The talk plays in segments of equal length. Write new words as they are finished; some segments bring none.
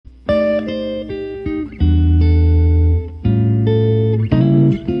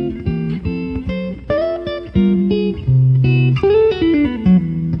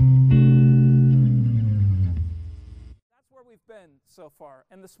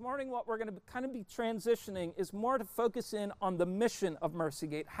And this morning what we're going to kind of be transitioning is more to focus in on the mission of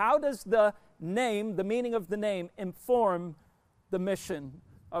Mercygate. How does the name, the meaning of the name, inform the mission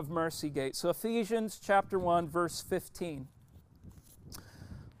of Mercygate? So Ephesians chapter 1, verse 15.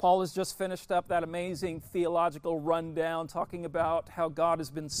 Paul has just finished up that amazing theological rundown talking about how God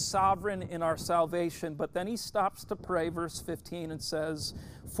has been sovereign in our salvation, but then he stops to pray, verse 15, and says,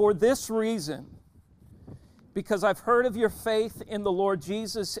 "For this reason, because I've heard of your faith in the Lord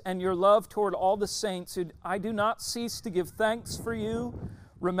Jesus and your love toward all the saints, I do not cease to give thanks for you,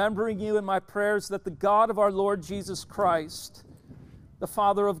 remembering you in my prayers, that the God of our Lord Jesus Christ, the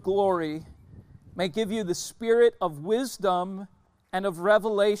Father of glory, may give you the spirit of wisdom and of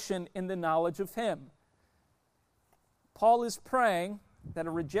revelation in the knowledge of him." Paul is praying that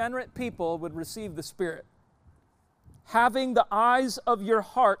a regenerate people would receive the Spirit, having the eyes of your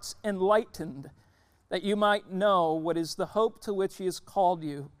hearts enlightened, that you might know what is the hope to which he has called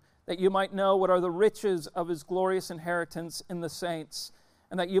you, that you might know what are the riches of his glorious inheritance in the saints,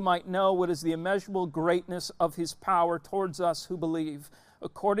 and that you might know what is the immeasurable greatness of his power towards us who believe,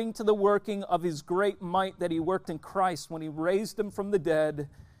 according to the working of his great might that he worked in Christ when he raised him from the dead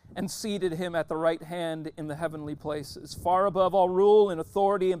and seated him at the right hand in the heavenly places, far above all rule and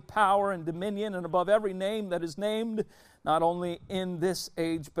authority and power and dominion, and above every name that is named, not only in this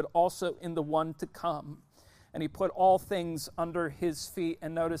age, but also in the one to come. And he put all things under his feet,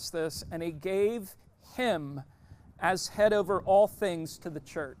 and notice this, and he gave him as head over all things to the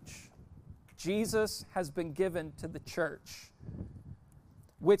church. Jesus has been given to the church,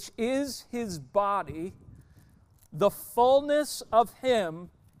 which is his body, the fullness of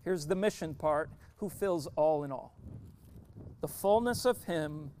him, here's the mission part, who fills all in all. The fullness of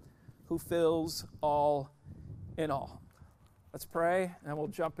him who fills all in all. Let's pray, and we'll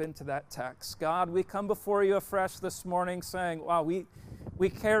jump into that text. God, we come before you afresh this morning saying, wow, we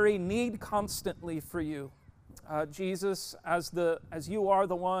carry need constantly for you. Jesus, as you are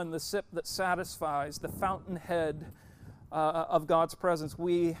the one, the sip that satisfies, the fountainhead of God's presence,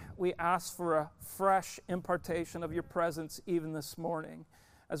 we ask for a fresh impartation of your presence even this morning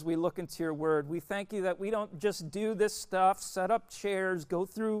as we look into your word. We thank you that we don't just do this stuff, set up chairs, go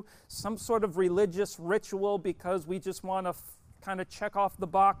through some sort of religious ritual because we just want to kind of check off the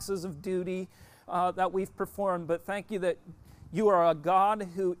boxes of duty that we've performed, but thank you that you are a God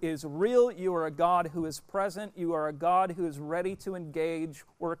who is real, you are a God who is present, you are a God who is ready to engage,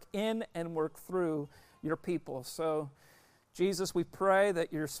 work in and work through your people. So Jesus, we pray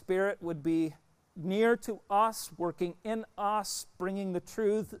that your Spirit would be near to us, working in us, bringing the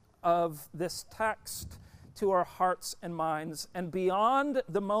truth of this text to our hearts and minds. And beyond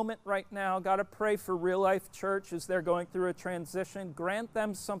the moment right now, God, I pray for Real Life Church as they're going through a transition. Grant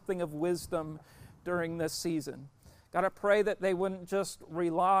them something of wisdom during this season. God, I pray that they wouldn't just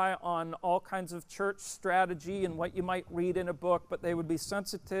rely on all kinds of church strategy and what you might read in a book, but they would be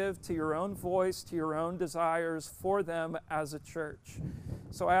sensitive to your own voice, to your own desires for them as a church.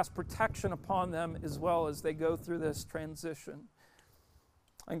 So I ask protection upon them as well as they go through this transition.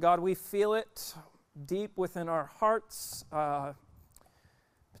 And God, we feel it deep within our hearts,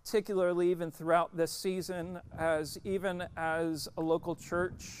 particularly even throughout this season, even as a local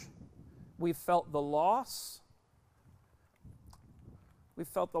church, we've felt the loss. We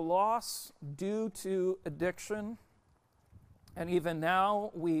felt the loss due to addiction, and even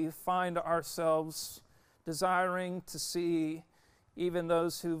now we find ourselves desiring to see even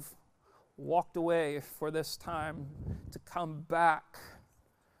those who've walked away for this time to come back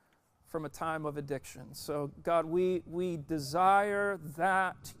from a time of addiction. So God, we desire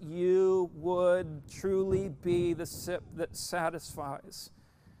that you would truly be the sip that satisfies,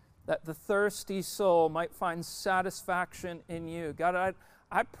 that the thirsty soul might find satisfaction in you. God,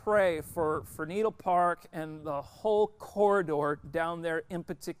 I pray for Needle Park and the whole corridor down there in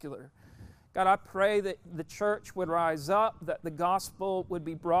particular. God, I pray that the church would rise up, that the gospel would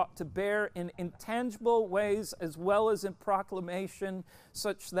be brought to bear in intangible ways as well as in proclamation,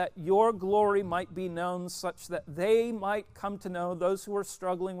 such that your glory might be known, such that they might come to know, those who are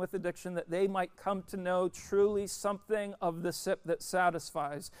struggling with addiction, that they might come to know truly something of the sip that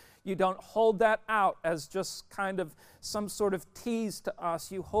satisfies. You don't hold that out as just kind of some sort of tease to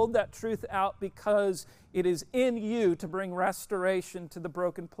us. You hold that truth out because it is in you to bring restoration to the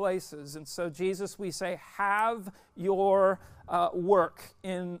broken places. And so, Jesus, we say, have your work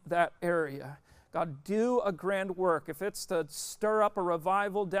in that area. God, do a grand work. If it's to stir up a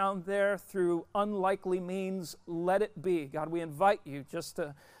revival down there through unlikely means, let it be. God, we invite you just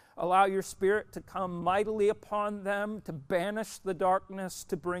to allow your Spirit to come mightily upon them, to banish the darkness,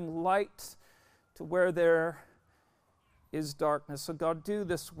 to bring light to where there is darkness. So God, do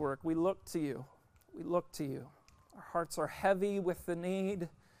this work. We look to you. We look to you. Our hearts are heavy with the need,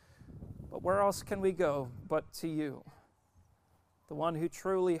 but where else can we go but to you? The one who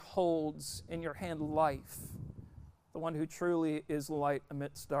truly holds in your hand life, the one who truly is light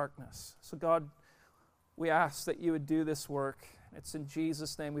amidst darkness. So God, we ask that you would do this work. It's in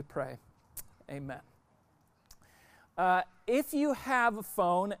Jesus' name we pray. Amen. If you have a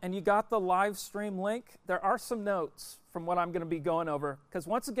phone and you got the live stream link, there are some notes from what I'm going to be going over. Because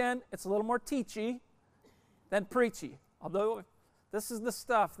once again, it's a little more teachy than preachy. Although this is the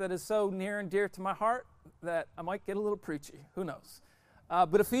stuff that is so near and dear to my heart that I might get a little preachy. Who knows?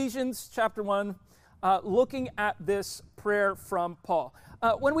 But Ephesians chapter 1, looking at this prayer from Paul.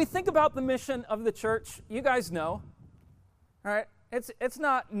 When we think about the mission of the church, you guys know, all right? It's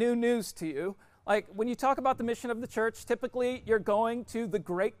not new news to you. Like, when you talk about the mission of the church, typically you're going to the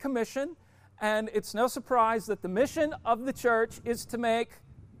Great Commission, and it's no surprise that the mission of the church is to make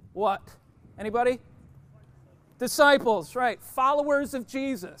what? Anybody? Disciples, right? Followers of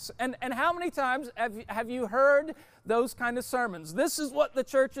Jesus. And how many times have you heard those kind of sermons? This is what the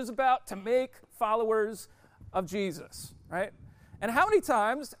church is about, to make followers of Jesus, right? And how many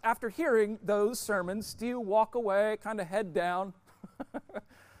times after hearing those sermons do you walk away kind of head down,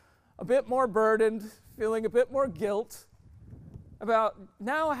 a bit more burdened, feeling a bit more guilt about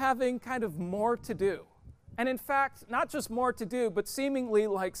now having kind of more to do? And in fact, not just more to do, but seemingly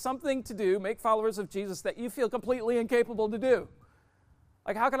like something to do, make followers of Jesus, that you feel completely incapable to do.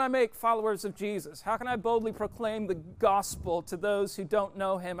 Like, how can I make followers of Jesus? How can I boldly proclaim the gospel to those who don't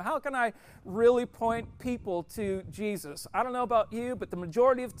know him? How can I really point people to Jesus? I don't know about you, but the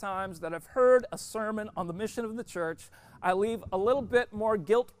majority of times that I've heard a sermon on the mission of the church, I leave a little bit more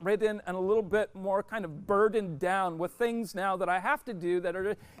guilt-ridden and a little bit more kind of burdened down with things now that I have to do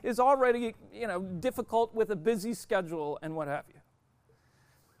that is already, difficult with a busy schedule and what have you.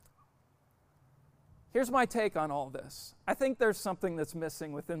 Here's my take on all this. I think there's something that's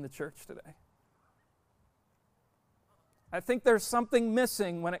missing within the church today. I think there's something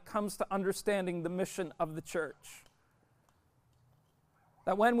missing when it comes to understanding the mission of the church.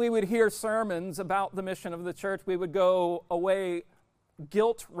 That when we would hear sermons about the mission of the church, we would go away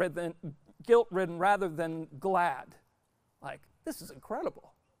guilt-ridden rather than glad. Like, this is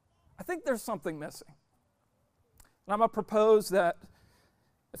incredible. I think there's something missing. And I'm going to propose that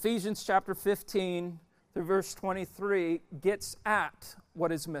Ephesians chapter 15 through verse 23 gets at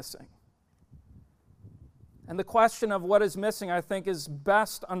what is missing. And the question of what is missing, I think, is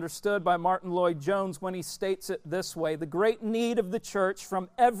best understood by Martin Lloyd-Jones when he states it this way: the great need of the church from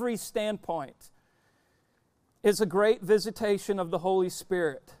every standpoint is a great visitation of the Holy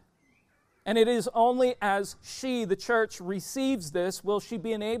Spirit. And it is only as she, the church, receives this will she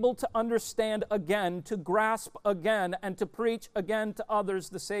be enabled to understand again, to grasp again, and to preach again to others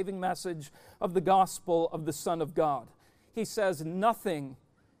the saving message of the gospel of the Son of God. He says nothing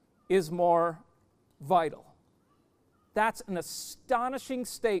is more vital. That's an astonishing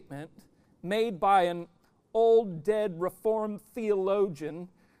statement made by an old, dead, Reformed theologian,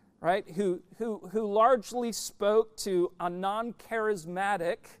 right, who largely spoke to a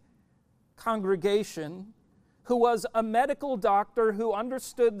non-charismatic congregation, who was a medical doctor who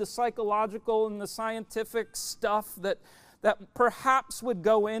understood the psychological and the scientific stuff that perhaps would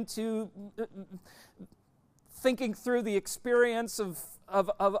go into thinking through the experience of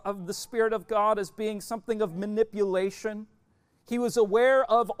the Spirit of God as being something of manipulation. He was aware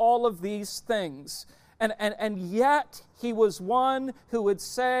of all of these things. And yet, he was one who would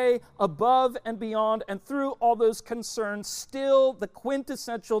say above and beyond and through all those concerns, still the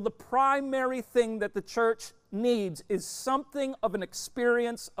quintessential, the primary thing that the church needs is something of an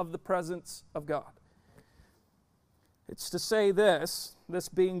experience of the presence of God. It's to say this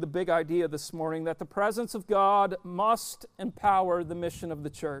being the big idea this morning, that the presence of God must empower the mission of the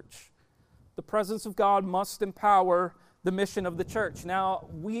church. The presence of God must empower the mission of the church. Now,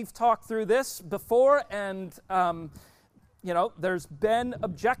 we've talked through this before, and there's been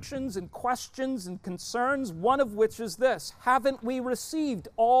objections and questions and concerns, one of which is this: haven't we received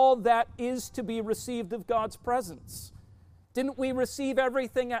all that is to be received of God's presence? Didn't we receive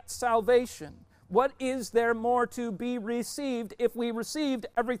everything at salvation? What is there more to be received if we received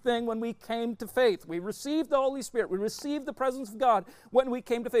everything when we came to faith? We received the Holy Spirit. We received the presence of God when we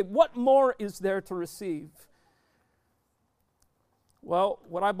came to faith. What more is there to receive? Well,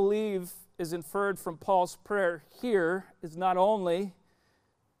 what I believe is inferred from Paul's prayer here is not only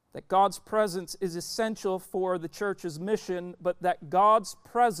that God's presence is essential for the church's mission, but that God's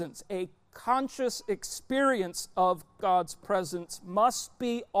presence, a conscious experience of God's presence, must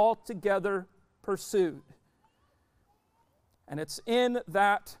be altogether pursued. And it's in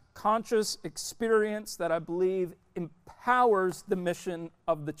that conscious experience that I believe empowers the mission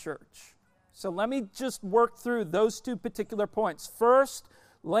of the church. So let me just work through those two particular points. First,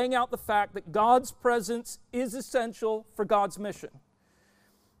 laying out the fact that God's presence is essential for God's mission.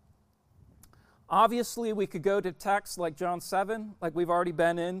 Obviously, we could go to texts like John 7, like we've already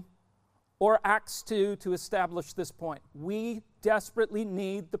been in, or Acts 2 to establish this point. We desperately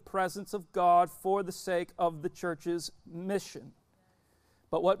need the presence of God for the sake of the church's mission.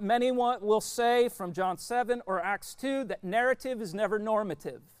 But what many will say from John 7 or Acts 2, that narrative is never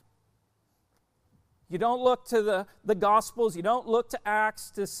normative. You don't look to the Gospels, you don't look to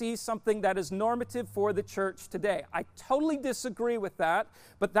Acts to see something that is normative for the church today. I totally disagree with that,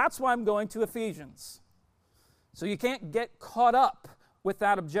 but that's why I'm going to Ephesians. So you can't get caught up with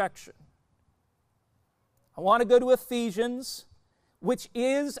that objection. I want to go to Ephesians, which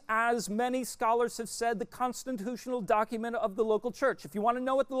is, as many scholars have said, the constitutional document of the local church. If you want to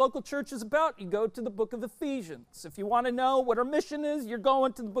know what the local church is about, you go to the book of Ephesians. If you want to know what our mission is, you're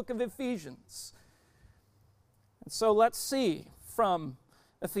going to the book of Ephesians. And so let's see from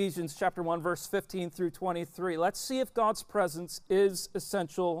Ephesians chapter 1, verse 15 through 23. Let's see if God's presence is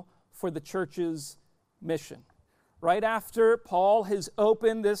essential for the church's mission. Right after Paul has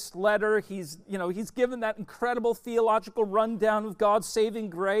opened this letter, he's given that incredible theological rundown of God's saving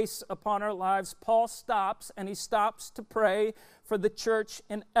grace upon our lives. Paul stops, and he stops to pray for the church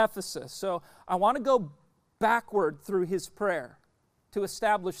in Ephesus. So I want to go backward through his prayer to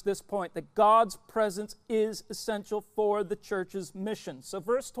establish this point, that God's presence is essential for the church's mission. So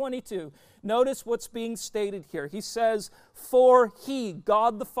verse 22, notice what's being stated here. He says, "For he,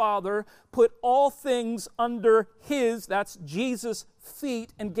 God the Father, put all things under his," that's Jesus'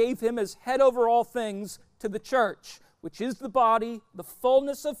 feet, "and gave him as head over all things to the church, which is the body, the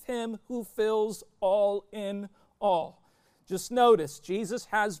fullness of him who fills all in all." Just notice, Jesus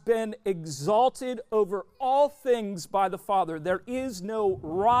has been exalted over all things by the Father. There is no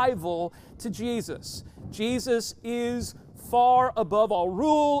rival to Jesus. Jesus is far above all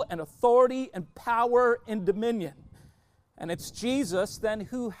rule and authority and power and dominion. And it's Jesus then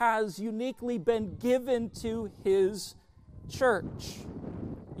who has uniquely been given to his church.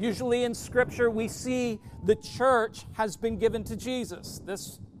 Usually in Scripture we see the church has been given to Jesus.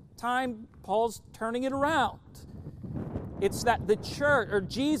 This time Paul's turning it around. It's that the church, or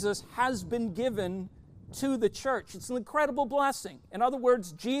Jesus, has been given to the church. It's an incredible blessing. In other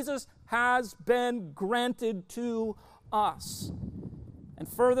words, Jesus has been granted to us. And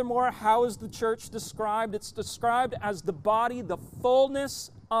furthermore, how is the church described? It's described as the body, the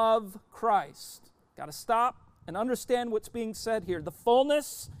fullness of Christ. Got to stop and understand what's being said here. The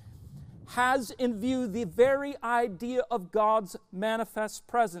fullness has in view the very idea of God's manifest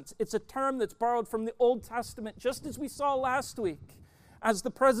presence. It's a term that's borrowed from the Old Testament, just as we saw last week, as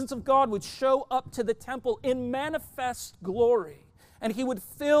the presence of God would show up to the temple in manifest glory, and he would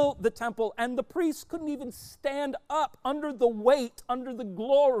fill the temple, and the priests couldn't even stand up under the weight, under the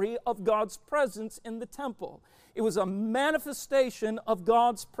glory of God's presence in the temple. It was a manifestation of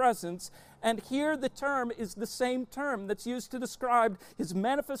God's presence. And here the term is the same term that's used to describe his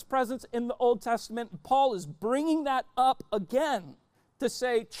manifest presence in the Old Testament. And Paul is bringing that up again to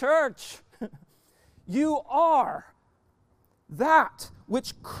say, church, you are that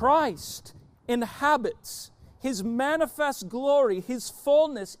which Christ inhabits. His manifest glory, his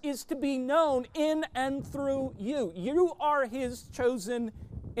fullness is to be known in and through you. You are his chosen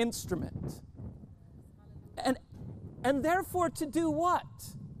instrument. And therefore to do what?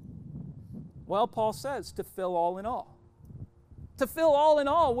 Well, Paul says, to fill all in all. To fill all in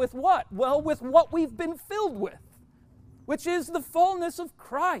all with what? Well, with what we've been filled with, which is the fullness of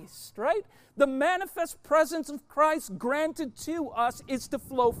Christ, right? The manifest presence of Christ granted to us is to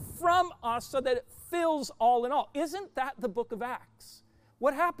flow from us so that it fills all in all. Isn't that the book of Acts?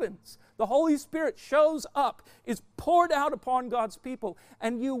 What happens? The Holy Spirit shows up, is poured out upon God's people,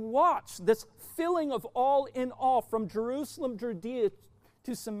 and you watch this filling of all in all from Jerusalem, Judea,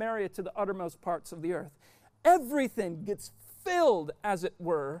 to Samaria, to the uttermost parts of the earth. Everything gets filled, as it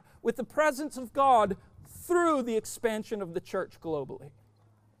were, with the presence of God through the expansion of the church globally.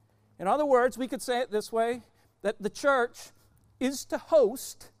 In other words, we could say it this way, that the church is to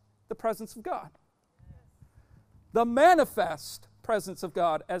host the presence of God. The manifest presence of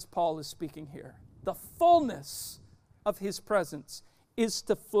God, as Paul is speaking here. The fullness of his presence is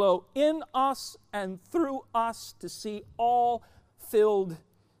to flow in us and through us to see all filled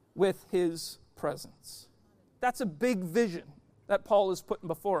with his presence. That's a big vision that Paul is putting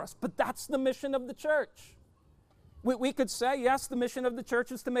before us. But that's the mission of the church. We could say, yes, the mission of the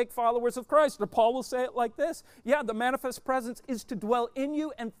church is to make followers of Christ. Or Paul will say it like this. Yeah, the manifest presence is to dwell in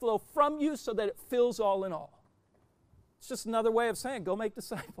you and flow from you so that it fills all in all. It's just another way of saying, go make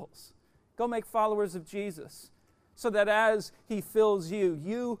disciples. Go make followers of Jesus. So that as he fills you,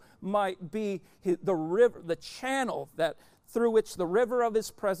 you might be the river, the channel that through which the river of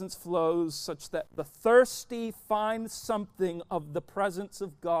his presence flows, such that the thirsty find something of the presence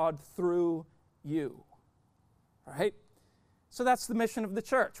of God through you. All right? So that's the mission of the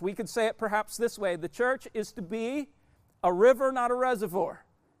church. We could say it perhaps this way. The church is to be a river, not a reservoir.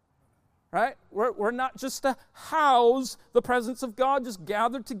 Right? We're not just to house the presence of God, just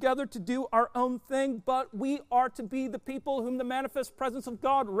gathered together to do our own thing, but we are to be the people whom the manifest presence of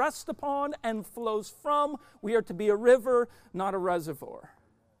God rests upon and flows from. We are to be a river, not a reservoir.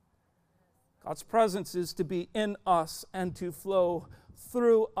 God's presence is to be in us and to flow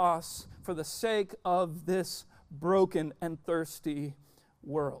through us for the sake of this broken and thirsty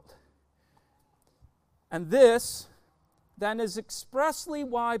world. And this then is expressly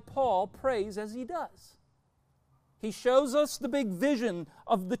why Paul prays as he does. He shows us the big vision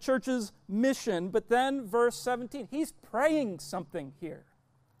of the church's mission, but then verse 17, he's praying something here.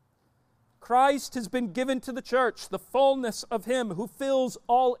 Christ has been given to the church, the fullness of him who fills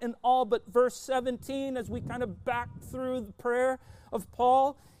all in all. But verse 17, as we kind of back through the prayer of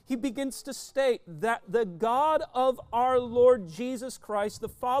Paul, he begins to state that the God of our Lord Jesus Christ, the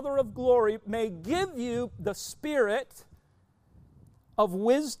Father of glory, may give you the Spirit of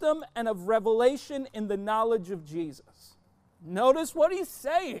wisdom and of revelation in the knowledge of Jesus. Notice what he's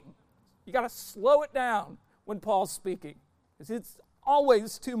saying. You got to slow it down when Paul's speaking, because it's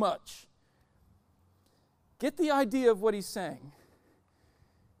always too much. Get the idea of what he's saying.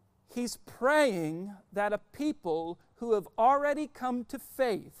 He's praying that a people who have already come to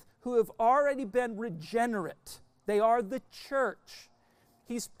faith, who have already been regenerate, they are the church.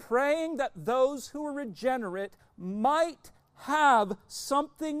 He's praying that those who are regenerate might have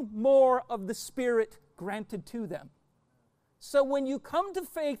something more of the Spirit granted to them. So when you come to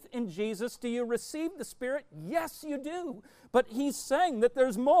faith in Jesus, do you receive the Spirit? Yes, you do. But he's saying that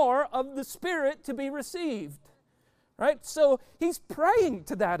there's more of the Spirit to be received. Right? So he's praying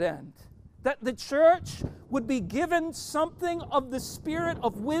to that end, that the church would be given something of the Spirit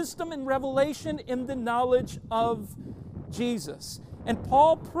of wisdom and revelation in the knowledge of Jesus. And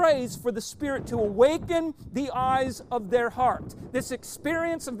Paul prays for the Spirit to awaken the eyes of their heart. This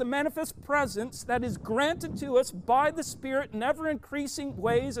experience of the manifest presence that is granted to us by the Spirit in ever-increasing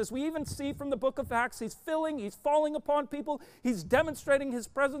ways, as we even see from the book of Acts, he's falling upon people, he's demonstrating his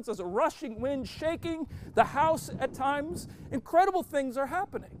presence as a rushing wind, shaking the house at times. Incredible things are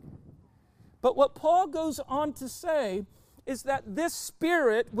happening. But what Paul goes on to say is that this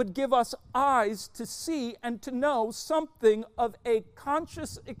Spirit would give us eyes to see and to know something of a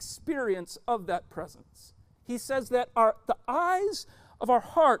conscious experience of that presence. He says that the eyes of our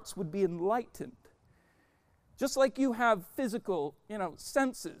hearts would be enlightened. Just like you have physical,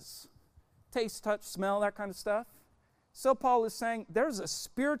 senses, taste, touch, smell, that kind of stuff. So Paul is saying there's a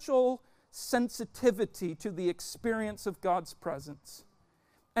spiritual sensitivity to the experience of God's presence.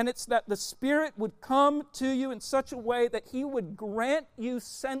 And it's that the Spirit would come to you in such a way that he would grant you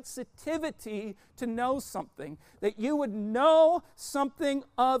sensitivity to know something, that you would know something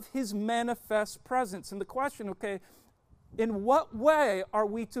of his manifest presence. And the question, in what way are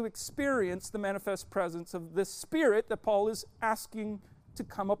we to experience the manifest presence of this Spirit that Paul is asking to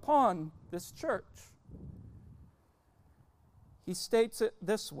come upon this church? He states it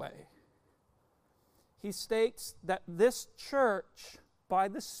this way. He states that this church, by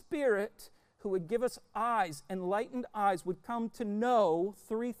the Spirit, who would give us eyes, enlightened eyes, would come to know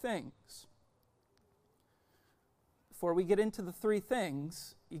three things. Before we get into the three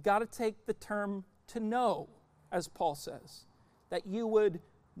things, you got to take the term to know, as Paul says, that you would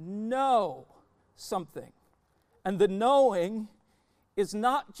know something. And the knowing is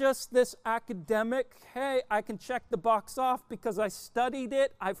not just this academic, hey, I can check the box off because I studied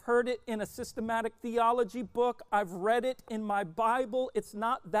it, I've heard it in a systematic theology book, I've read it in my Bible. It's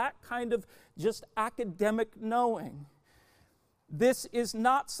not that kind of just academic knowing. This is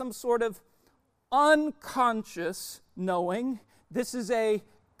not some sort of unconscious knowing. This is a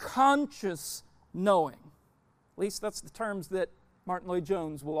conscious knowing. At least that's the terms that Martin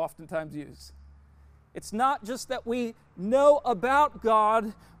Lloyd-Jones will oftentimes use. It's not just that we know about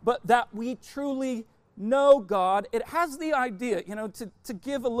God, but that we truly know God. It has the idea, to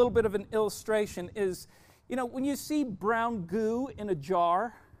give a little bit of an illustration is, when you see brown goo in a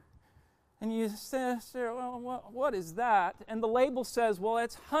jar, and you say, well, what is that? And the label says, well,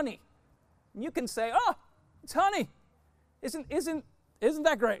 it's honey. And you can say, It's honey. Isn't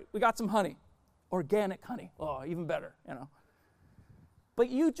that great? We got some honey. Organic honey. Oh, even better, But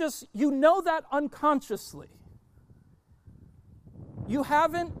you know that unconsciously. You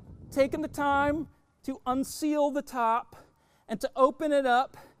haven't taken the time to unseal the top and to open it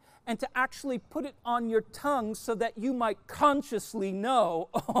up and to actually put it on your tongue so that you might consciously know,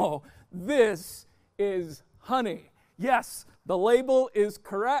 oh, this is honey. Yes, the label is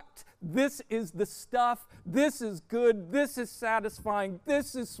correct. This is the stuff. This is good. This is satisfying.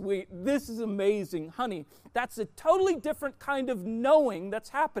 This is sweet. This is amazing. Honey, that's a totally different kind of knowing that's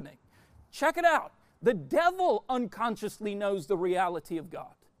happening. Check it out. The devil unconsciously knows the reality of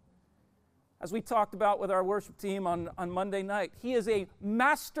God. As we talked about with our worship team on Monday night, he is a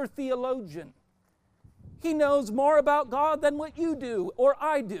master theologian. He knows more about God than what you do or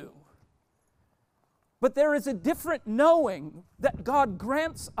I do. But there is a different knowing that God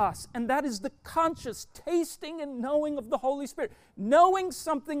grants us, and that is the conscious tasting and knowing of the Holy Spirit, knowing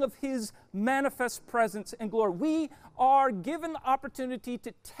something of His manifest presence and glory. We are given the opportunity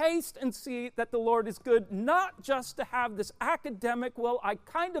to taste and see that the Lord is good, not just to have this academic, well, I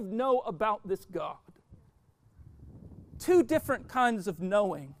kind of know about this God. Two different kinds of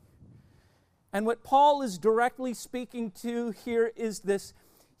knowing. And what Paul is directly speaking to here is this.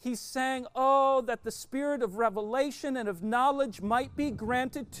 He's saying, oh, that the spirit of revelation and of knowledge might be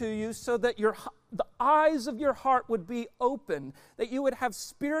granted to you so that the eyes of your heart would be open, that you would have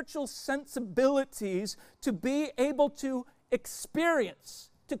spiritual sensibilities to be able to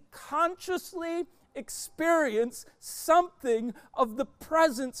experience, to consciously experience something of the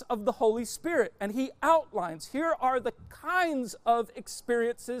presence of the Holy Spirit. And he outlines, here are the kinds of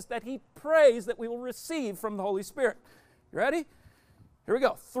experiences that he prays that we will receive from the Holy Spirit. You ready? Here we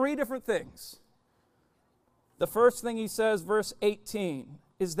go. 3 different things. The first thing he says, verse 18,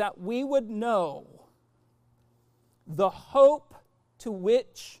 is that we would know the hope to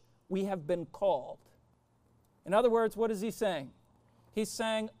which we have been called. In other words, what is he saying? He's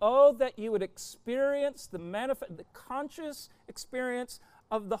saying, oh, that you would experience the conscious experience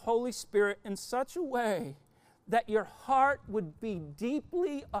of the Holy Spirit in such a way that your heart would be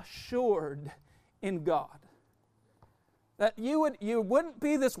deeply assured in God. That you wouldn't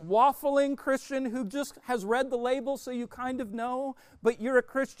be this waffling Christian who just has read the label so you kind of know, but you're a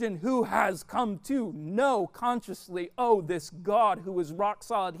Christian who has come to know consciously, oh, this God who is rock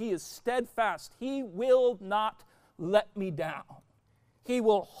solid, He is steadfast. He will not let me down. He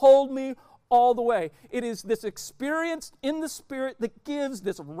will hold me all the way. It is this experience in the Spirit that gives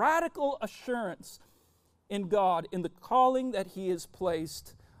this radical assurance in God, in the calling that He has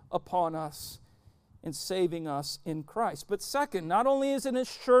placed upon us in saving us in Christ. But second, not only is it an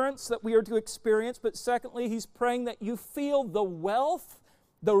assurance that we are to experience, but secondly, he's praying that you feel the wealth,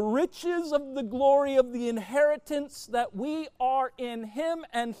 the riches of the glory of the inheritance that we are in Him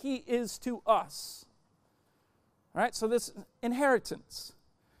and He is to us. All right, so this inheritance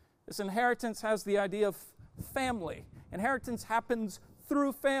has the idea of family. Inheritance happens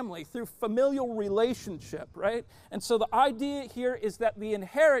through family, through familial relationship, right? And so the idea here is that the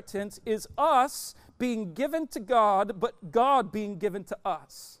inheritance is us being given to God, but God being given to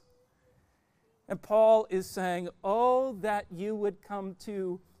us. And Paul is saying, oh, that you would come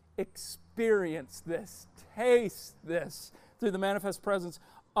to experience this, taste this through the manifest presence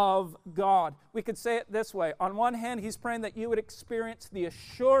of God. We could say it this way. On one hand, he's praying that you would experience the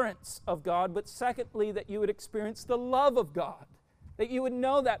assurance of God, but secondly, that you would experience the love of God. That you would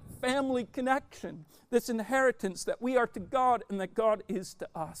know that family connection, this inheritance that we are to God and that God is to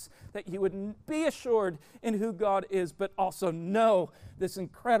us. That you would be assured in who God is, but also know this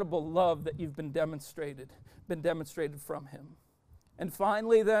incredible love that you've been demonstrated from Him. And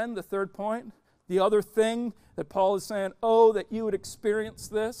finally then, the third point, the other thing that Paul is saying, oh, that you would experience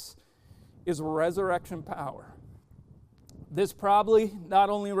this, is resurrection power. This probably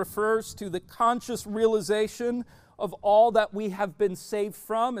not only refers to the conscious realization of all that we have been saved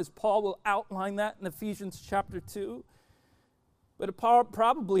from, as Paul will outline that in Ephesians chapter 2. But it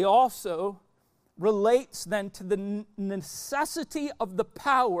probably also relates then to the necessity of the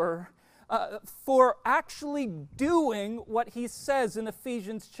power for actually doing what he says in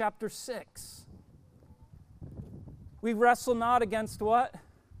Ephesians chapter 6. We wrestle not against what?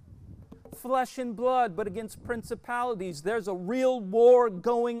 Flesh and blood, but against principalities. There's a real war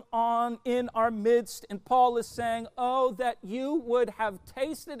going on in our midst, and Paul is saying, oh, that you would have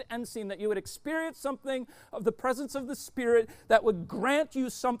tasted and seen, that you would experience something of the presence of the Spirit that would grant you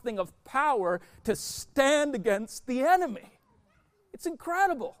something of power to stand against the enemy. It's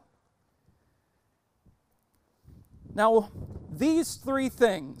incredible. Now, these 3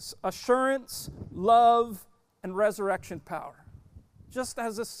 things, assurance, love, and resurrection power. Just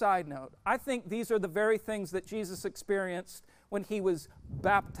as a side note, I think these are the very things that Jesus experienced when he was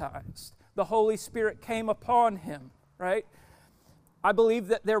baptized. The Holy Spirit came upon him, right? I believe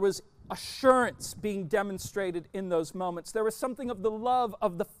that there was assurance being demonstrated in those moments. There was something of the love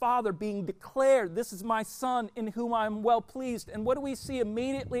of the Father being declared. This is my Son in whom I am well pleased. And what do we see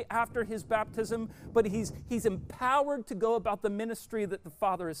immediately after his baptism? But he's empowered to go about the ministry that the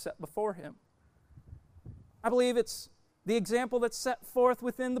Father has set before him. I believe it's the example that's set forth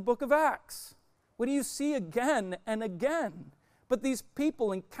within the book of Acts. What do you see again and again? But these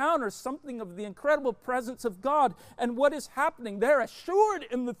people encounter something of the incredible presence of God. And what is happening? They're assured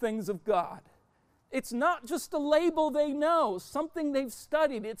in the things of God. It's not just a label they know, something they've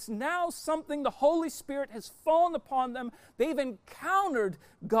studied. It's now something the Holy Spirit has fallen upon them. They've encountered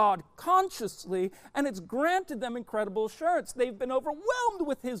God consciously, and it's granted them incredible assurance. They've been overwhelmed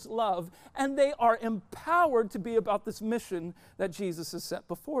with his love, and they are empowered to be about this mission that Jesus has set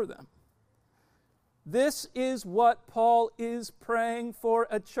before them. This is what Paul is praying for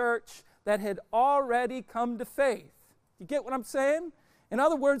a church that had already come to faith. You get what I'm saying? In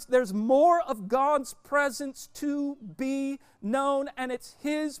other words, there's more of God's presence to be known, and it's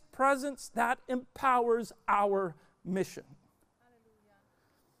his presence that empowers our mission.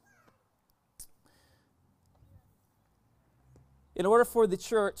 In order for the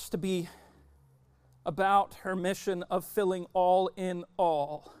church to be about her mission of filling all in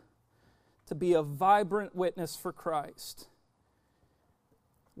all, to be a vibrant witness for Christ,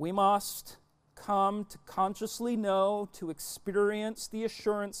 we must come to consciously know, to experience the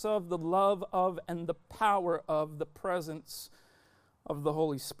assurance of, the love of, and the power of the presence of the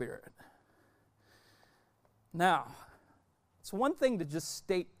Holy Spirit. Now, it's one thing to just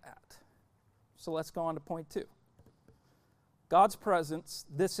state that. So let's go on to point 2. God's presence,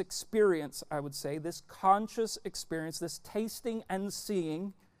 this experience, I would say, this conscious experience, this tasting and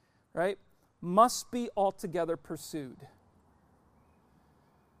seeing, right, must be altogether pursued.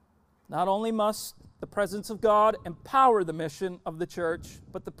 Not only must the presence of God empower the mission of the church,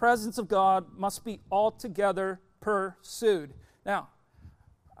 but the presence of God must be altogether pursued. Now,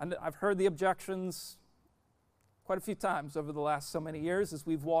 I've heard the objections quite a few times over the last so many years as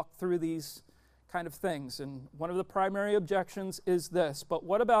we've walked through these kind of things. And one of the primary objections is this: but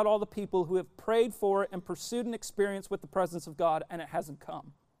what about all the people who have prayed for and pursued an experience with the presence of God and it hasn't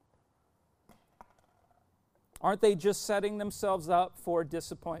come? Aren't they just setting themselves up for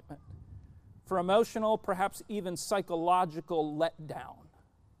disappointment, for emotional, perhaps even psychological letdown?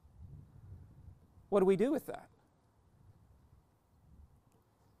 What do we do with that?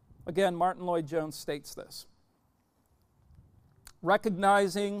 Again, Martin Lloyd-Jones states this.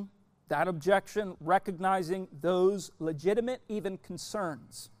 Recognizing that objection, recognizing those legitimate even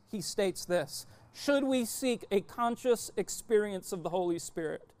concerns, he states this: should we seek a conscious experience of the Holy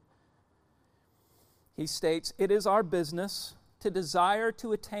Spirit? He states, it is our business to desire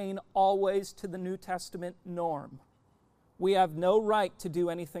to attain always to the New Testament norm. We have no right to do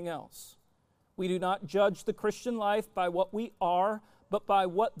anything else. We do not judge the Christian life by what we are, but by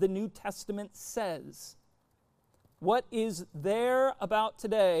what the New Testament says. What is there about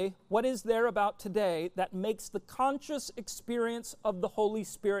today that makes the conscious experience of the Holy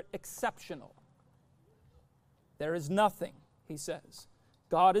Spirit exceptional? There is nothing, he says.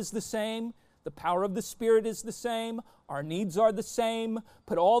 God is the same. The power of the Spirit is the same. Our needs are the same.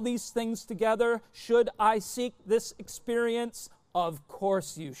 Put all these things together. Should I seek this experience? Of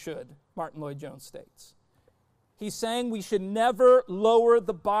course you should, Martin Lloyd-Jones states. He's saying we should never lower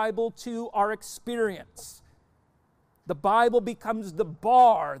the Bible to our experience. The Bible becomes the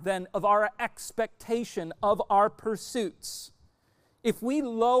bar, then, of our expectation, of our pursuits. If we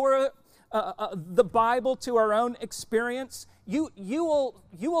lower the Bible to our own experience, you will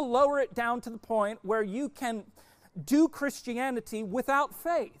lower it down to the point where you can do Christianity without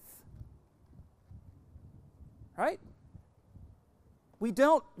faith. Right? We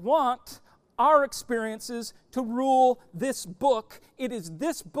don't want our experiences to rule this book. It is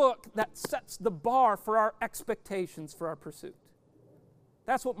this book that sets the bar for our expectations for our pursuit.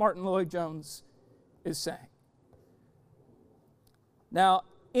 That's what Martin Lloyd-Jones is saying. Now,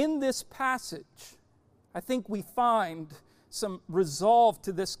 in this passage, I think we find some resolve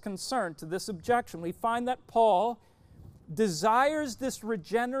to this concern, to this objection. We find that Paul desires this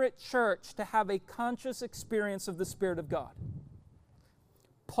regenerate church to have a conscious experience of the Spirit of God.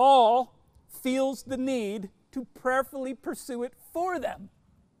 Paul feels the need to prayerfully pursue it for them.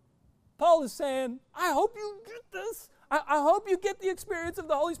 Paul is saying, I hope you get this. I hope you get the experience of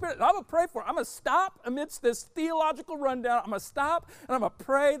the Holy Spirit. And I'm going to pray for it. I'm going to stop amidst this theological rundown. I'm going to stop and I'm going to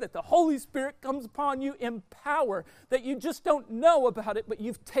pray that the Holy Spirit comes upon you in power, that you just don't know about it, but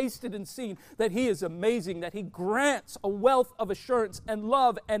you've tasted and seen that He is amazing, that He grants a wealth of assurance and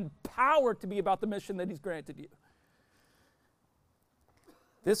love and power to be about the mission that He's granted you.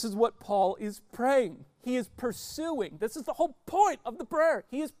 This is what Paul is praying. He is pursuing. This is the whole point of the prayer.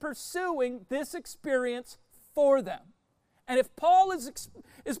 He is pursuing this experience for them. And if Paul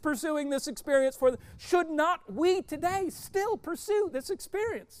is pursuing this experience for them, should not we today still pursue this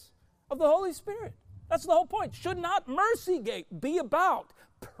experience of the Holy Spirit? That's the whole point. Should not Mercygate be about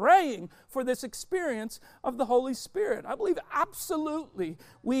praying for this experience of the Holy Spirit? I believe absolutely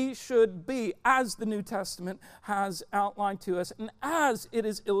we should be, as the New Testament has outlined to us, and as it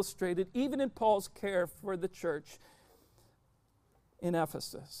is illustrated even in Paul's care for the church in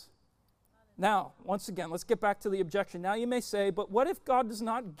Ephesus. Now, once again, let's get back to the objection. Now you may say, but what if God does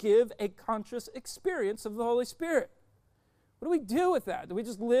not give a conscious experience of the Holy Spirit? What do we do with that? Do we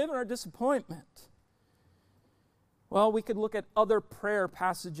just live in our disappointment? Well, we could look at other prayer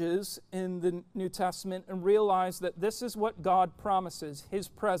passages in the New Testament and realize that this is what God promises, His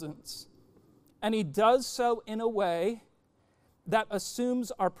presence. And He does so in a way that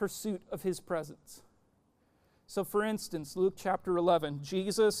assumes our pursuit of His presence. So, for instance, Luke chapter 11,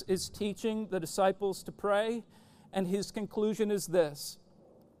 Jesus is teaching the disciples to pray, and His conclusion is this: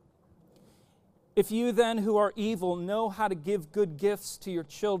 if you then who are evil know how to give good gifts to your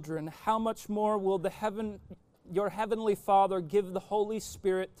children, how much more will your heavenly Father give the Holy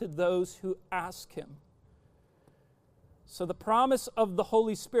Spirit to those who ask Him? So the promise of the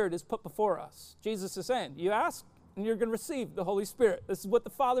Holy Spirit is put before us. Jesus is saying, you ask and you're going to receive the Holy Spirit. This is what the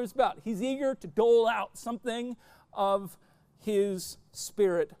Father is about. He's eager to dole out something of His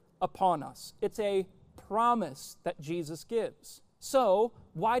Spirit upon us. It's a promise that Jesus gives. So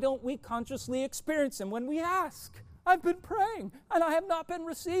why don't we consciously experience Him when we ask? I've been praying and I have not been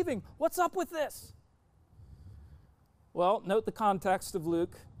receiving. What's up with this? Well, note the context of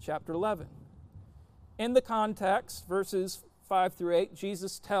Luke chapter 11. In the context, verses 5 through 8,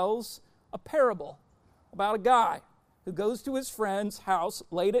 Jesus tells a parable about a guy who goes to his friend's house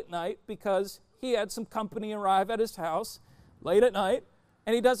late at night because he had some company arrive at his house late at night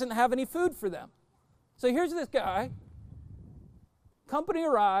and he doesn't have any food for them. So here's this guy. Company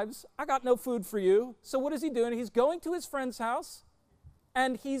arrives. I got no food for you. So what is he doing? He's going to his friend's house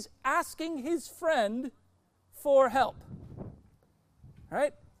and he's asking his friend for help,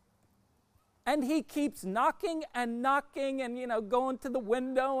 right? And he keeps knocking and going to the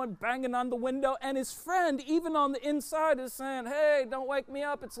window and banging on the window. And his friend, even on the inside, is saying, hey, don't wake me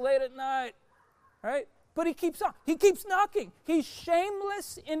up. It's late at night, right? But he keeps on. He keeps knocking. He's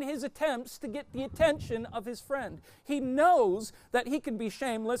shameless in his attempts to get the attention of his friend. He knows that he can be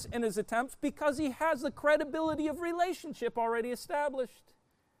shameless in his attempts because he has the credibility of relationship already established.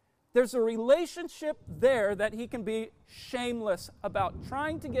 There's a relationship there that he can be shameless about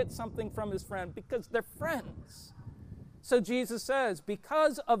trying to get something from his friend because they're friends. So Jesus says,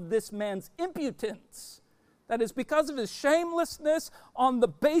 because of this man's impudence, that is, because of his shamelessness, on the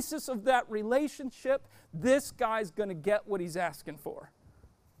basis of that relationship, this guy's going to get what he's asking for.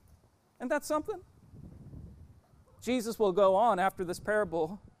 And that's something. Jesus will go on after this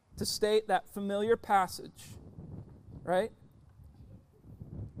parable to state that familiar passage, right?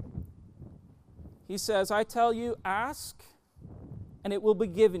 He says, I tell you, ask, and it will be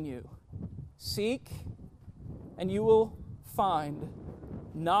given you. Seek, and you will find.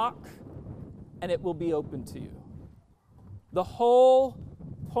 Knock, and it will be open to you. The whole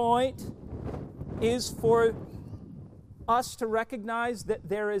point is for us to recognize that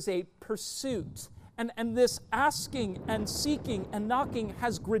there is a pursuit. And this asking and seeking and knocking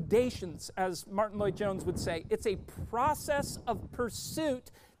has gradations, as Martin Lloyd-Jones would say. It's a process of pursuit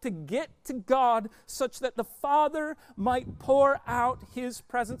to get to God such that the Father might pour out His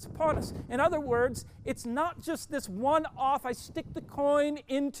presence upon us. In other words, it's not just this one-off, I stick the coin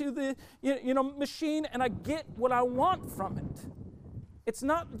into the machine and I get what I want from it. It's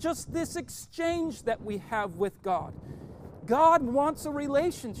not just this exchange that we have with God. God wants a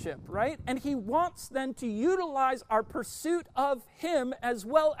relationship, right? And He wants then to utilize our pursuit of Him as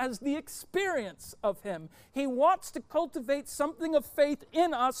well as the experience of Him. He wants to cultivate something of faith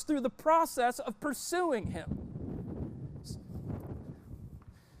in us through the process of pursuing Him.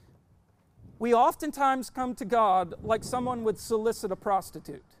 We oftentimes come to God like someone would solicit a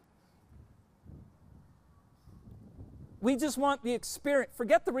prostitute. We just want the experience.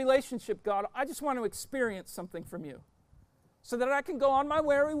 Forget the relationship, God. I just want to experience something from you. so that I can go on my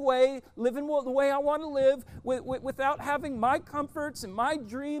merry way, living the way I want to live, without having my comforts and my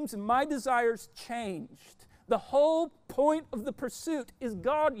dreams and my desires changed. The whole point of the pursuit is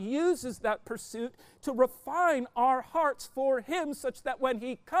God uses that pursuit to refine our hearts for Him, such that when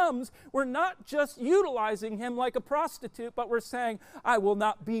He comes, we're not just utilizing Him like a prostitute, but we're saying, I will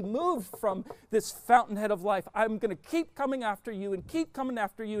not be moved from this fountainhead of life. I'm going to keep coming after you and keep coming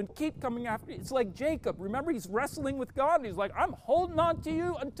after you and keep coming after you. It's like Jacob. Remember, he's wrestling with God, and he's like, I'm holding on to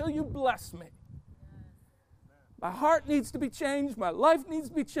you until you bless me. My heart needs to be changed. My life needs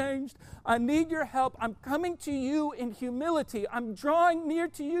to be changed. I need your help. I'm coming to you in humility. I'm drawing near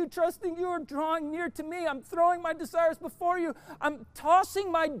to you, trusting you are drawing near to me. I'm throwing my desires before you. I'm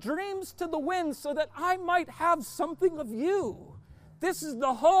tossing my dreams to the wind so that I might have something of you. This is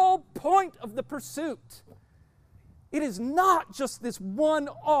the whole point of the pursuit. It is not just this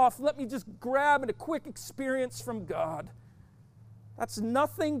one-off, let me just grab a quick experience from God. That's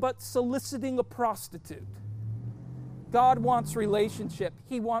nothing but soliciting a prostitute. God wants relationship.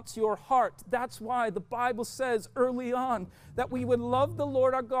 He wants your heart. That's why the Bible says early on that we would love the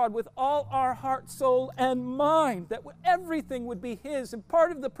Lord our God with all our heart, soul, and mind, that everything would be His. And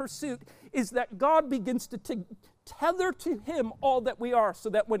part of the pursuit is that God begins to tether to Him all that we are, so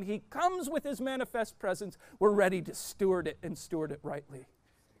that when He comes with His manifest presence, we're ready to steward it and steward it rightly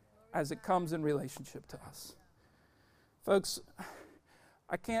as it comes in relationship to us. Folks,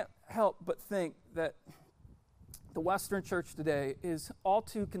 I can't help but think that the Western church today is all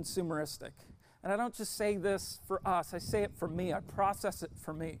too consumeristic. And I don't just say this for us. I say it for me. I process it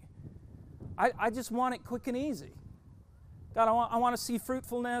for me. I just want it quick and easy. God, I want to see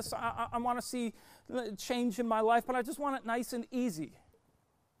fruitfulness. I want to see change in my life, but I just want it nice and easy.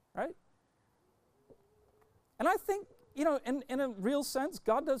 Right? And I think, in a real sense,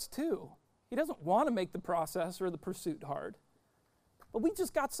 God does too. He doesn't want to make the process or the pursuit hard. But we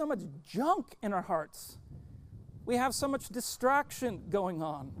just got so much junk in our hearts. We have so much distraction going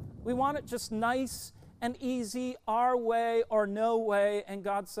on. We want it just nice and easy, our way or no way. And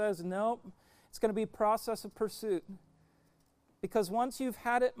God says, nope, it's going to be a process of pursuit. Because once you've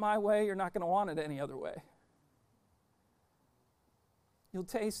had it my way, you're not going to want it any other way. You'll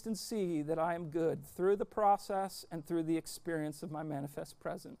taste and see that I am good through the process and through the experience of my manifest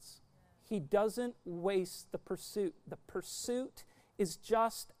presence. He doesn't waste the pursuit. The pursuit is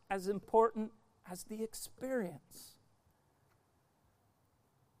just as important as the experience.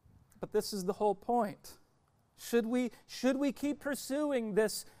 But this is the whole point. Should we keep pursuing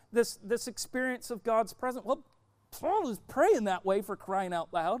this experience of God's presence? Well, Paul is praying that way, for crying out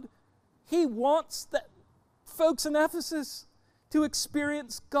loud. He wants that folks in Ephesus to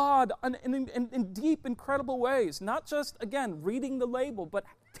experience God in deep, incredible ways. Not just, again, reading the label, but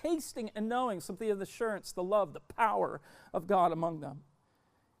tasting and knowing something of the assurance, the love, the power of God among them.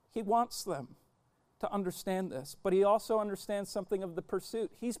 He wants them to understand this, but he also understands something of the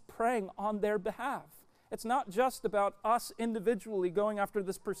pursuit. He's praying on their behalf. It's not just about us individually going after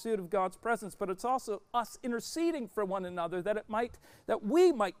this pursuit of God's presence, but it's also us interceding for one another that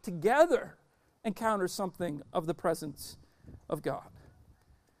we might together encounter something of the presence of God.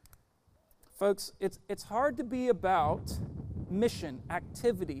 Folks, it's hard to be about mission,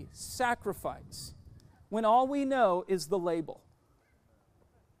 activity, sacrifice, when all we know is the label.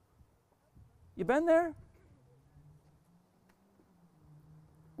 You been there?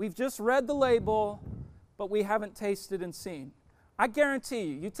 We've just read the label, but we haven't tasted and seen. I guarantee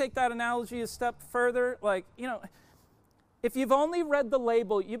you take that analogy a step further, if you've only read the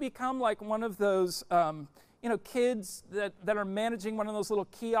label, you become like one of those, kids that are managing one of those little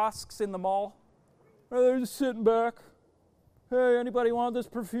kiosks in the mall. They're just sitting back. Hey, anybody want this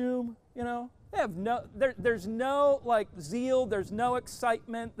perfume? They have there's no zeal, there's no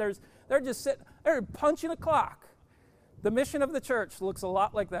excitement, they're just sitting, they're punching a clock. The mission of the church looks a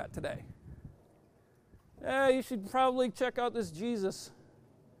lot like that today. Yeah, you should probably check out this Jesus.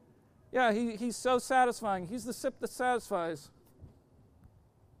 Yeah, he's so satisfying. He's the sip that satisfies.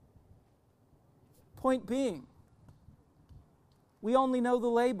 Point being, we only know the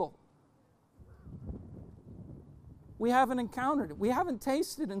label. We haven't encountered it. We haven't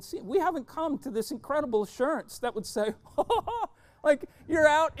tasted and seen. We haven't come to this incredible assurance that would say, you're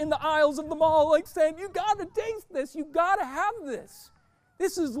out in the aisles of the mall, saying, you got to taste this. You got to have this.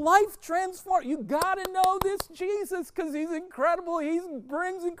 This is life transforming. You got to know this Jesus because he's incredible. He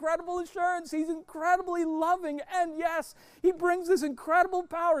brings incredible assurance. He's incredibly loving. And yes, he brings this incredible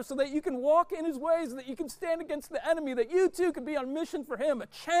power so that you can walk in his ways, that you can stand against the enemy, that you too can be on mission for him, a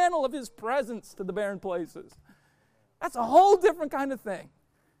channel of his presence to the barren places. That's a whole different kind of thing.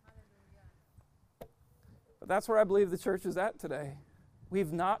 But that's where I believe the church is at today.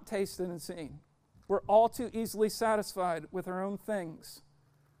 We've not tasted and seen. We're all too easily satisfied with our own things.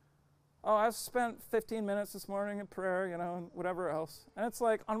 Oh, I've spent 15 minutes this morning in prayer, and whatever else. And it's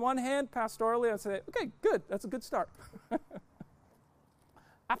like, on one hand, pastorally, I'd say, okay, good, that's a good start.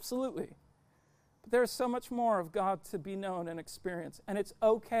 Absolutely. But there is so much more of God to be known and experienced. And it's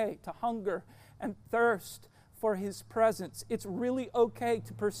okay to hunger and thirst for His presence. It's really okay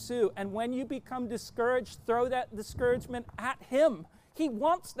to pursue. And when you become discouraged, throw that discouragement at Him. He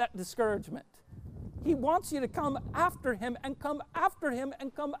wants that discouragement. He wants you to come after Him and come after Him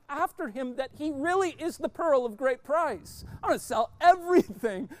and come after Him, that He really is the pearl of great price. I'm going to sell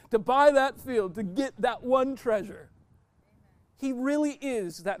everything to buy that field, to get that one treasure. He really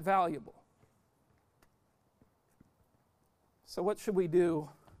is that valuable. So what should we do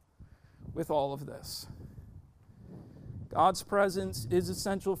with all of this? God's presence is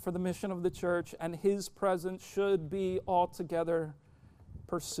essential for the mission of the church, and His presence should be altogether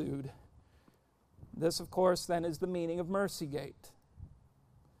pursued. This, of course, then is the meaning of Mercygate.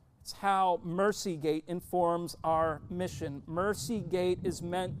 It's how Mercygate informs our mission. Mercygate is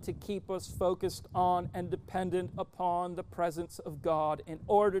meant to keep us focused on and dependent upon the presence of God in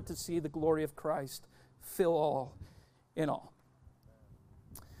order to see the glory of Christ fill all in all.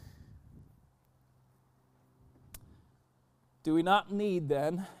 Do we not need,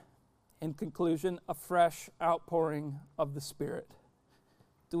 then, in conclusion, a fresh outpouring of the Spirit?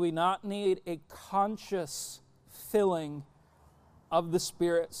 Do we not need a conscious filling of the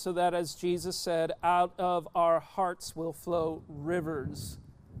Spirit so that, as Jesus said, out of our hearts will flow rivers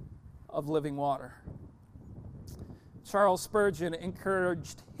of living water? Charles Spurgeon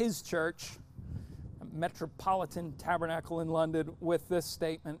encouraged his church, Metropolitan Tabernacle in London, with this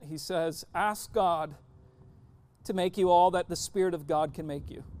statement. He says, "Ask God to make you all that the Spirit of God can make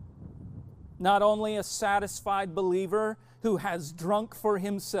you. Not only a satisfied believer who has drunk for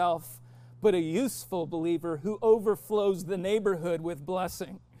himself, but a useful believer who overflows the neighborhood with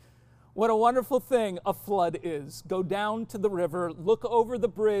blessing." What a wonderful thing a flood is. Go down to the river, look over the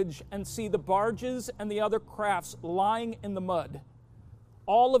bridge, and see the barges and the other crafts lying in the mud.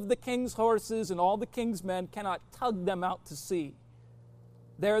 All of the king's horses and all the king's men cannot tug them out to sea.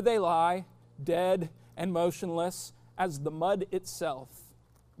 There they lie, dead and motionless as the mud itself.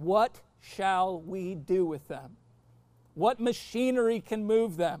 What shall we do with them? What machinery can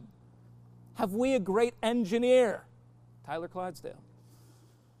move them? Have we a great engineer? Tyler Clydesdale.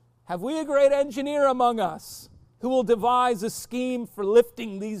 Have we a great engineer among us who will devise a scheme for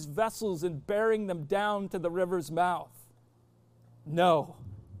lifting these vessels and bearing them down to the river's mouth? No,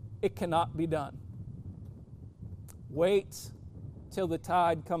 it cannot be done. Wait till the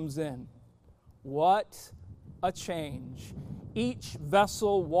tide comes in. What a change. Each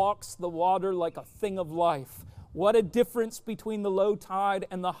vessel walks the water like a thing of life. What a difference between the low tide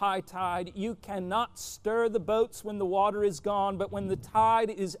and the high tide. You cannot stir the boats when the water is gone, but when the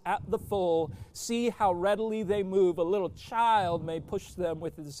tide is at the full, see how readily they move. A little child may push them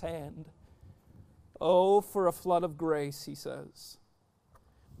with his hand. Oh, for a flood of grace, he says.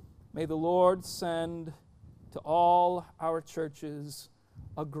 May the Lord send to all our churches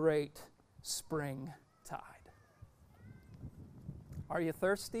a great spring tide. Are you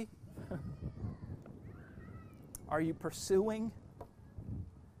thirsty? Are you pursuing?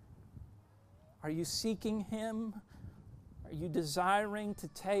 Are you seeking Him? Are you desiring to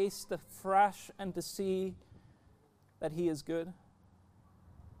taste afresh and to see that He is good?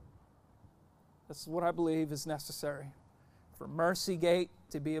 This is what I believe is necessary for Mercygate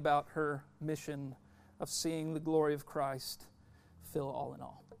to be about her mission of seeing the glory of Christ fill all in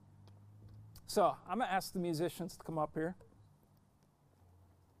all. So, I'm going to ask the musicians to come up here.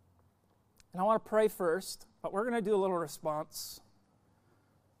 And I want to pray first, but we're going to do a little response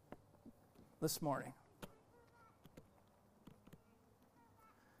this morning.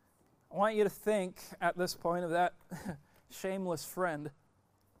 I want you to think at this point of that shameless friend.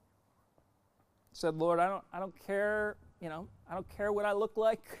 Said, "Lord, I don't care, I don't care what I look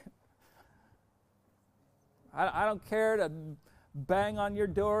like. I don't care to bang on your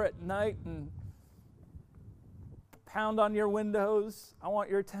door at night and pound on your windows. I want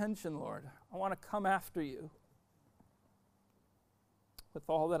your attention, Lord. I want to come after you with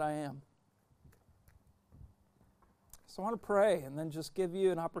all that I am." So I want to pray and then just give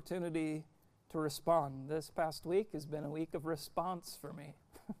you an opportunity to respond. This past week has been a week of response for me.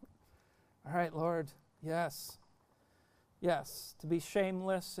 All right, Lord, yes, to be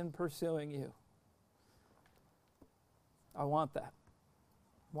shameless in pursuing you. I want that.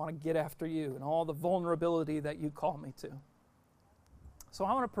 I want to get after you and all the vulnerability that you call me to. So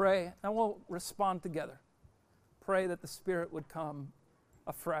I want to pray, and we'll respond together. Pray that the Spirit would come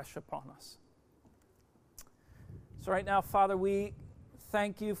afresh upon us. So right now, Father, we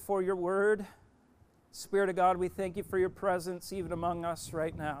thank you for your word. Spirit of God, we thank you for your presence even among us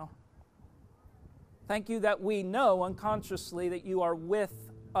right now. Thank you that we know unconsciously that you are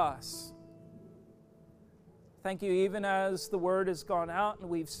with us. Thank you even as the word has gone out and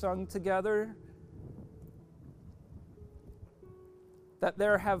we've sung together, that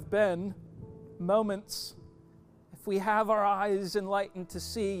there have been moments, if we have our eyes enlightened, to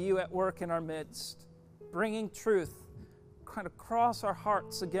see you at work in our midst, bringing truth kind of across our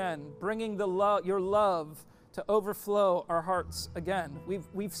hearts again, bringing your love to overflow our hearts again.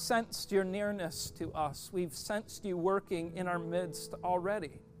 We've sensed your nearness to us. We've sensed you working in our midst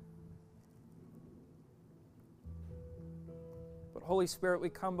already. But Holy Spirit, we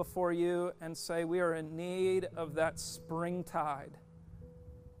come before you and say we are in need of that springtide.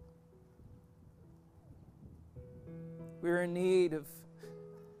 We're in need of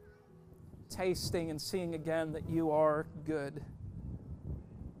tasting and seeing again that you are good.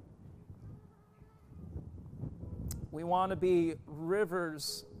 We want to be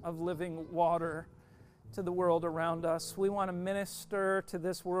rivers of living water to the world around us. We want to minister to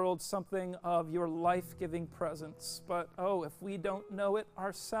this world something of your life-giving presence. But, if we don't know it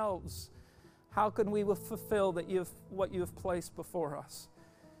ourselves, how can we fulfill what you have placed before us?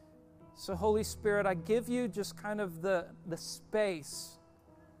 So, Holy Spirit, I give you just kind of the space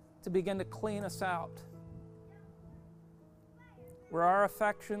to begin to clean us out. Where our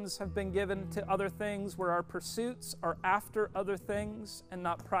affections have been given to other things, where our pursuits are after other things and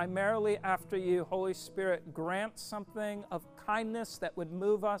not primarily after you, Holy Spirit, grant something of kindness that would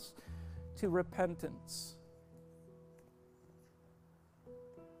move us to repentance.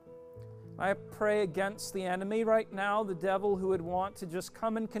 I pray against the enemy right now, the devil who would want to just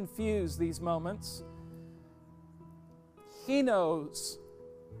come and confuse these moments. He knows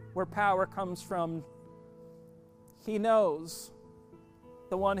where power comes from. He knows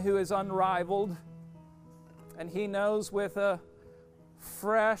the one who is unrivaled, and he knows with a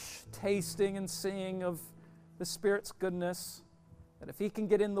fresh tasting and seeing of the Spirit's goodness that if he can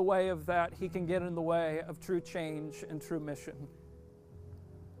get in the way of that, he can get in the way of true change and true mission.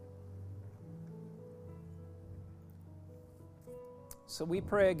 So we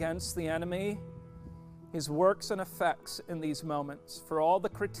pray against the enemy, his works and effects in these moments, for all the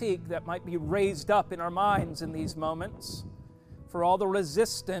critique that might be raised up in our minds in these moments, for all the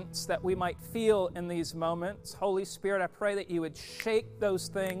resistance that we might feel in these moments. Holy Spirit, I pray that you would shake those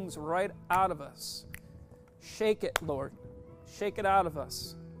things right out of us. Shake it, Lord. Shake it out of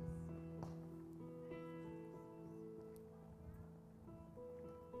us.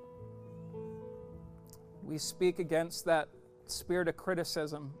 We speak against that spirit of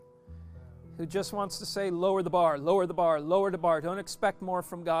criticism who just wants to say, lower the bar, lower the bar, lower the bar. Don't expect more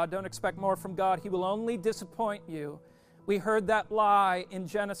from God. Don't expect more from God. He will only disappoint you. We heard that lie in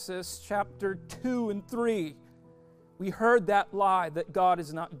Genesis chapter 2 and 3. We heard that lie that God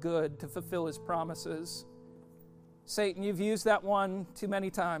is not good to fulfill his promises. Satan, you've used that one too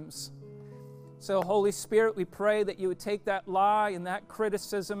many times. So, Holy Spirit, we pray that you would take that lie and that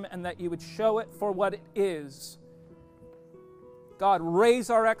criticism and that you would show it for what it is. God,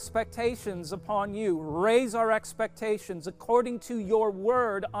 raise our expectations upon you. Raise our expectations according to your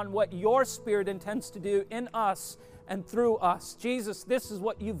word on what your Spirit intends to do in us and through us. Jesus, this is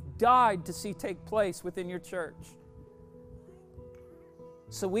what you've died to see take place within your church.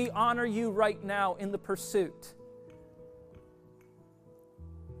 So we honor you right now in the pursuit.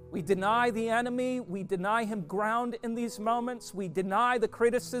 We deny the enemy. We deny him ground in these moments. We deny the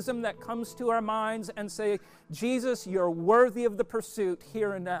criticism that comes to our minds and say, Jesus, you're worthy of the pursuit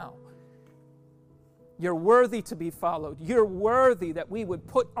here and now. You're worthy to be followed. You're worthy that we would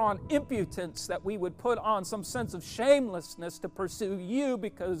put on impudence, that we would put on some sense of shamelessness to pursue you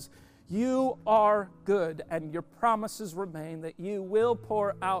because you are good and your promises remain that you will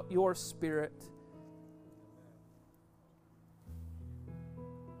pour out your Spirit.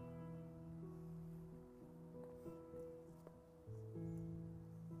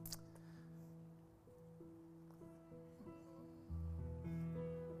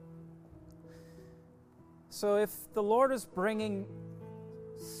 So if the Lord is bringing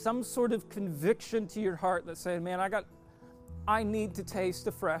some sort of conviction to your heart that says, man, I need to taste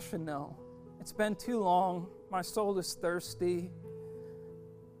afresh and know. It's been too long. My soul is thirsty.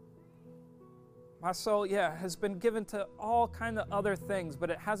 My soul, has been given to all kind of other things,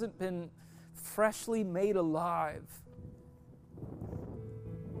 but it hasn't been freshly made alive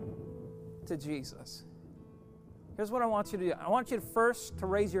to Jesus. Here's what I want you to do. I want you to first to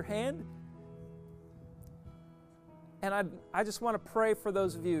raise your hand. And I just want to pray for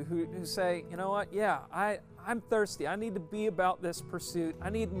those of you who say, you know what, yeah, I'm thirsty. I need to be about this pursuit.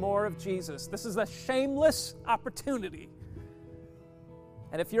 I need more of Jesus. This is a shameless opportunity.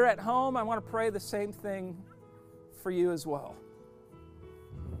 And if you're at home, I want to pray the same thing for you as well.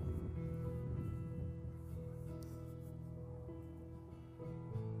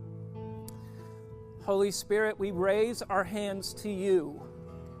 Holy Spirit, we raise our hands to you,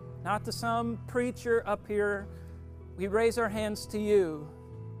 not to some preacher up here. We raise our hands to you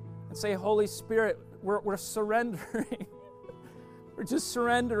and say, Holy Spirit, we're surrendering. We're just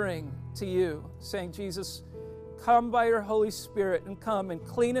surrendering to you, saying, Jesus, come by your Holy Spirit and come and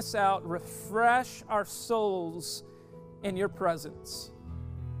clean us out, refresh our souls in your presence.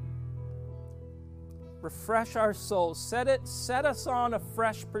 Refresh our souls. Set us on a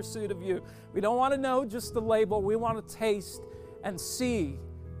fresh pursuit of you. We don't want to know just the label. We want to taste and see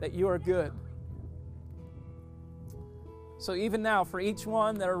that you are good. So even now, for each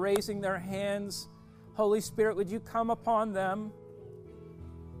one that are raising their hands, Holy Spirit, would you come upon them?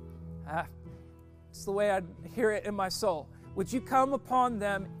 It's the way I hear it in my soul. Would you come upon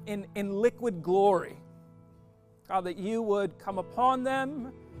them in liquid glory? God, that you would come upon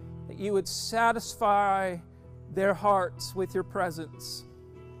them, that you would satisfy their hearts with your presence.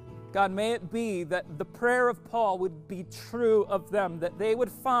 God, may it be that the prayer of Paul would be true of them, that they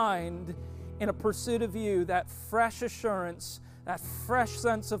would find in a pursuit of you that fresh assurance, that fresh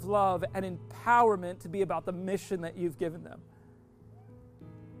sense of love and empowerment to be about the mission that you've given them.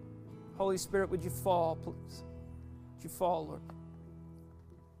 Holy Spirit, would you fall, please? Would you fall, Lord?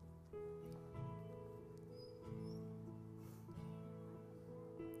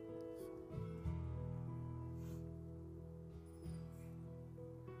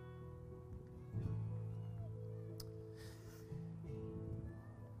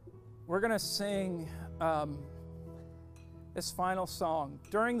 We're going to sing this final song.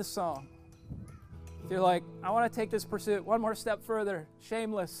 During the song, if you're like, I want to take this pursuit one more step further,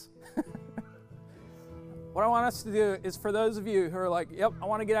 shameless. What I want us to do is for those of you who are like, yep, I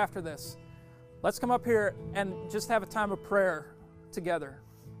want to get after this, let's come up here and just have a time of prayer together.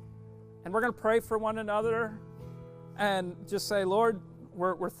 And we're going to pray for one another and just say, Lord,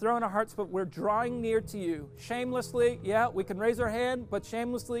 we're throwing our hearts, but we're drawing near to you. Shamelessly, yeah, we can raise our hand, but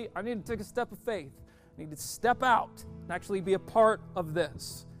shamelessly, I need to take a step of faith. I need to step out and actually be a part of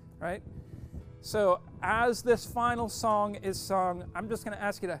this, right? So as this final song is sung, I'm just going to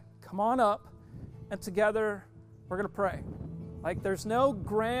ask you to come on up, and together we're going to pray. Like, there's no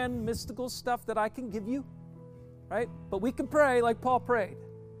grand mystical stuff that I can give you, right? But we can pray like Paul prayed,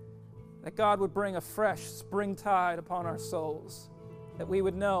 that God would bring a fresh springtide upon our souls, that we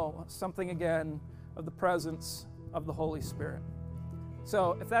would know something again of the presence of the Holy Spirit.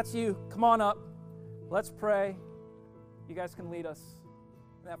 So if that's you, come on up. Let's pray. You guys can lead us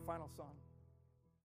in that final song.